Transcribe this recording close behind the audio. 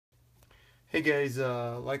Hey guys,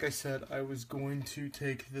 like I said, I was going to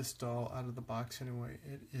take this doll out of the box anyway.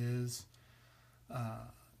 It is uh,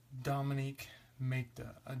 Dominique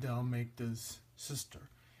Makda, Adele Makda's sister.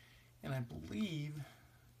 And I believe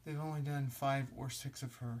they've only done 5 or 6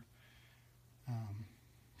 of her.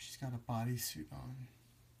 She's got a bodysuit on.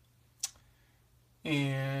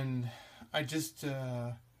 And I just, she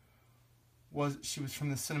was from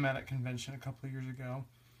the cinematic convention a couple of years ago.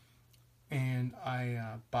 And I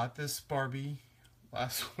bought this Barbie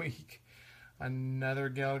last week, another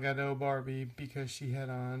Gal Gadot Barbie, because she had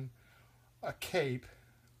on a cape,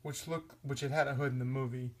 which it had a hood in the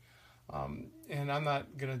movie. And I'm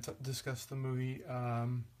not gonna discuss the movie.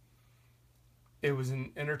 It was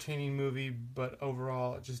an entertaining movie, but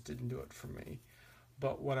overall, it just didn't do it for me.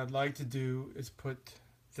 But what I'd like to do is put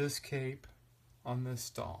this cape on this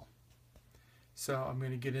doll. So I'm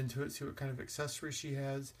going to get into it, see what kind of accessories she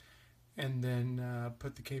has, and then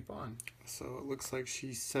put the cape on. So it looks like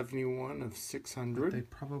she's 71 of 600. They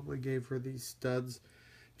probably gave her these studs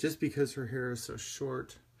just because her hair is so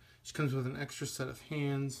short. She comes with an extra set of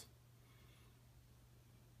hands.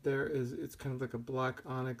 It's kind of like a black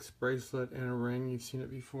onyx bracelet and a ring. You've seen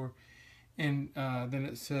it before. And then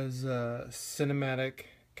it says cinematic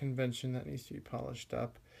convention. That needs to be polished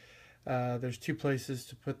up. There's 2 places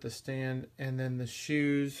to put the stand, and then the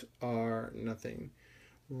shoes are nothing.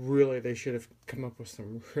 Really, they should have come up with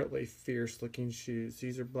some really fierce looking shoes.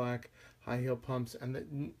 These are black high heel pumps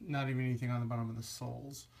and not even anything on the bottom of the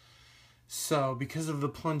soles. So because of the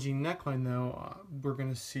plunging neckline though, we're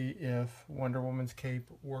going to see if Wonder Woman's cape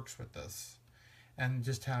works with this and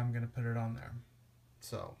just how I'm going to put it on there.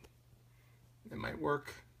 So it might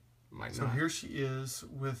work, might not. So here she is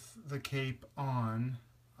with the cape on,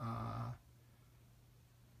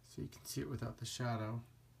 so you can see it without the shadow.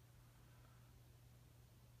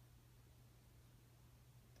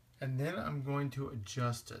 And then I'm going to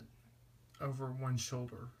adjust it over one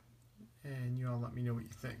shoulder, and you all let me know what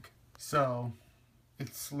you think. So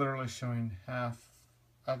it's literally showing half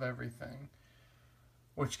of everything,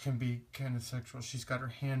 which can be kind of sexual. She's got her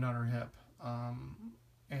hand on her hip,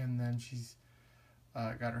 and then she's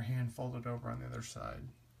got her hand folded over on the other side.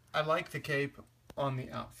 I like the cape on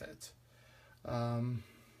the outfit.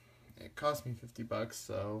 It cost me $50,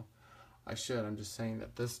 so I should. I'm just saying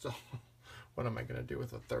that this doll, what am I going to do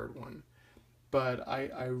with a third one? But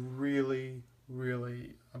I really,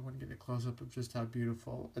 I want to get a close-up of just how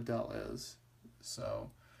beautiful Adele is.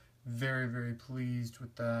 So very, very pleased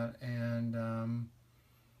with that. And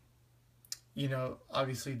you know,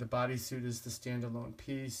 obviously the bodysuit is the standalone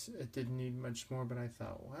piece. It didn't need much more, but I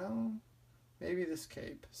thought, well, maybe this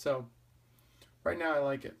cape. So right now I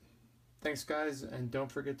like it. Thanks guys, and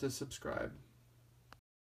don't forget to subscribe.